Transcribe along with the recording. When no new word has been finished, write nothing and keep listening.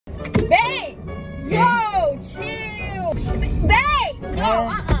Babe! Yo, chill! Babe! No,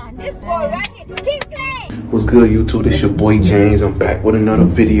 this boy right here. Keep playing! What's good, YouTube? This your boy James. I'm back with another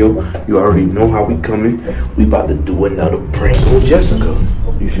video. You already know how we coming. We about to do another prank on Jessica.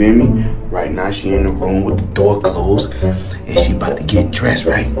 You feel me? Right now she in the room with the door closed and she about to get dressed,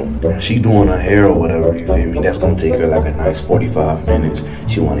 right? She doing her hair or whatever, you feel me? That's gonna take her like a nice 45 minutes.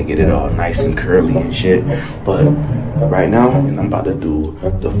 She wanna get it all nice and curly and shit. But right now, I'm about to do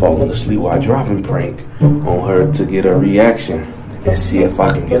the falling asleep while driving prank on her to get a reaction and see if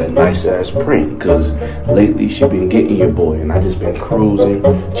I can get a nice ass prank, cause lately she been getting your boy and I just been cruising,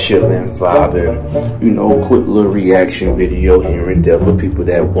 chilling, vibing, you know, quick little reaction video here and there for people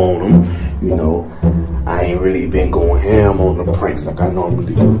that want them. You know, I ain't really been going ham on the pranks like I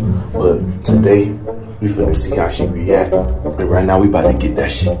normally do, but today we finna see how she react. And right now we about to get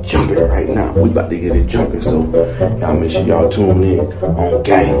that shit jumping right now. We about to get it jumping, so y'all make sure y'all tune in on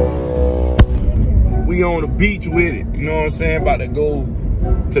Gang. We on the beach with it, you know what I'm saying? About to go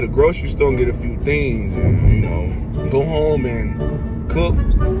to the grocery store and get a few things and, you know, go home and cook,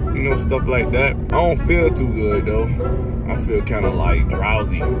 you know, stuff like that. I don't feel too good though. I feel kind of like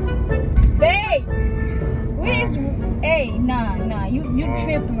drowsy. Babe! Where's... Hey, nah, you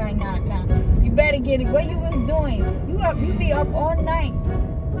tripping right now, nah. You better get it. What you was doing? You be up all night.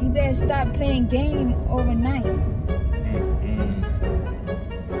 You better stop playing game overnight.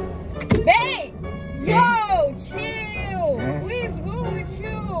 Babe! Yo, chill! What's wrong with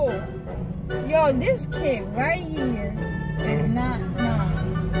you? Yo, this kid right here is not, nah.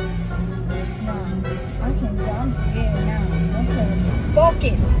 I can't go, I'm scared now.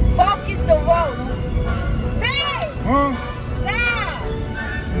 Okay. Focus the road. Babe! Huh? Stop!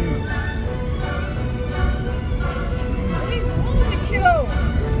 What's wrong with you?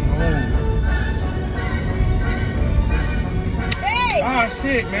 Babe! Ah,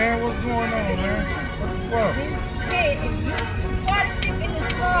 shit, man. What's going on, man? What? Hey, if you fall asleep in this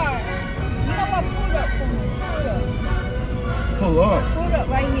car, you know what? Pull up for me. Pull up? Pull up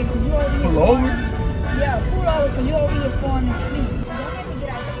right here, because you over here. Pull over? Yeah, pull over, because you over here falling asleep. Don't let me get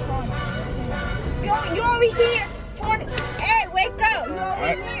out the car. You over here falling. Hey, wake up. You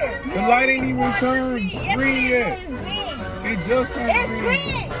over here. The light ain't even turned green yet. It's green. It just turned green. It's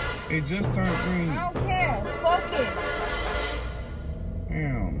green. It just turned green. I don't care. Focus.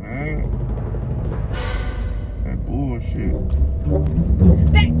 Damn, man. That bullshit.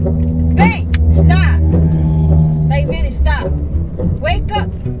 Babe, stop. Like, really, stop. Wake up.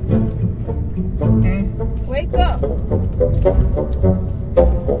 Wake up.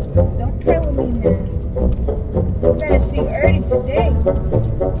 Don't play with me now. You better sleep early today. Don't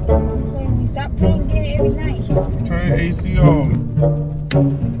play with me. Stop playing game every night. Turn the AC on.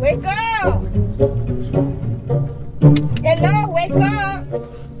 Wake up. Hello, wake up.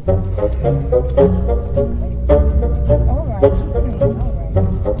 Alright, keep playing. Alright.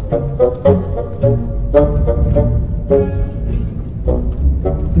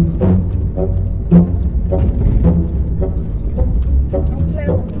 Don't play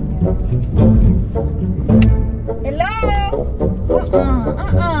with me now.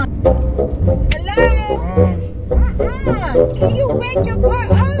 Hello? Hello? Can you wake your boy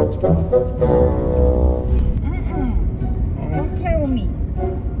up? Don't play with me.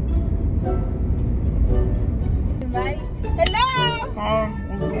 Right? Hello? Huh?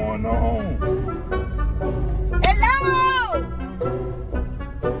 What's going on? Hello?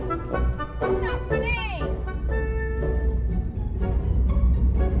 I'm not playing.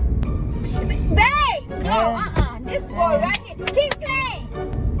 Babe! No, this boy right here. Keep playing.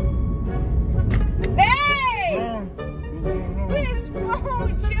 Babe! What's wrong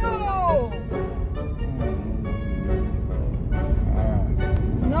with you?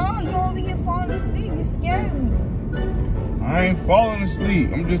 No, you over here falling asleep. You scared me. I ain't falling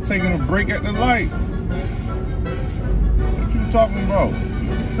asleep. I'm just taking a break at the light. What you talking about?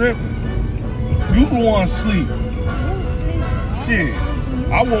 You tripping? You the one asleep. You sleep. Shit.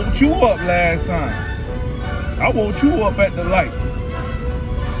 I woke you up last time. I woke you up at the light.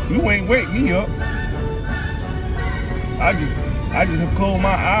 You ain't wake me up. I just closed my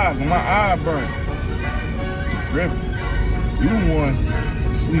eyes and my eye burned. You tripping. You the one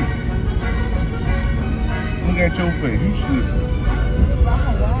sleeping. Look at your face. You sleeping.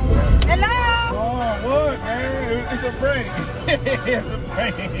 Hello? Oh, what, man? It's a prank. It's a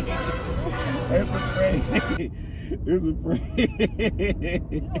prank. It's a prank. It's a prank.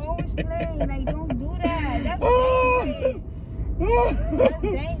 You always play. Like, don't do that. That's dangerous. That's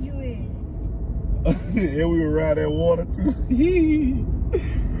dangerous. And we were around that water too.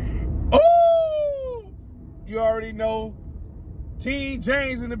 Oh! You already know. Team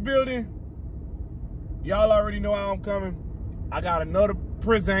James in the building. Y'all already know how I'm coming. I got another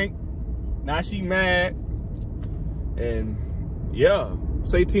present. Now she mad. And yeah,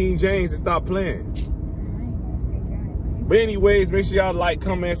 say Team James and stop playing. I ain't gonna say that. But anyways, make sure y'all like,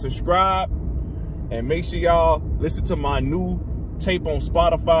 comment, subscribe. And make sure y'all listen to my new tape on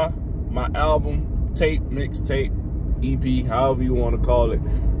Spotify. My album, tape, mixtape, EP, however you want to call it.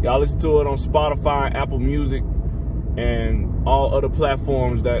 Y'all listen to it on Spotify, Apple Music, and all other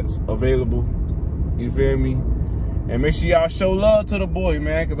platforms that's available. You feel me? And make sure y'all show love to the boy,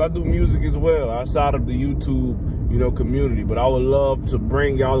 man, because I do music as well outside of the YouTube, you know, community. But I would love to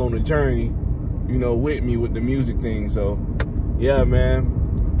bring y'all on a journey, you know, with me with the music thing. So, yeah,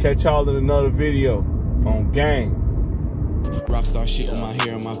 man. Catch y'all in another video on Gang. Rockstar shit on my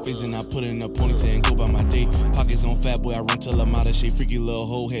hair and my face, and I put it in a ponytail and go by my day. Pockets on fat boy, I run till I'm out of shape. Freaky little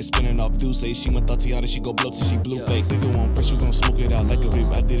hoe head spinning off do say she my Tatiana, she go blow till she blue face. Nigga won't press, you gon' smoke it out like a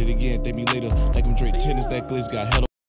vape. I did it again, thank me later. Like I'm Drake, tennis necklace, got hella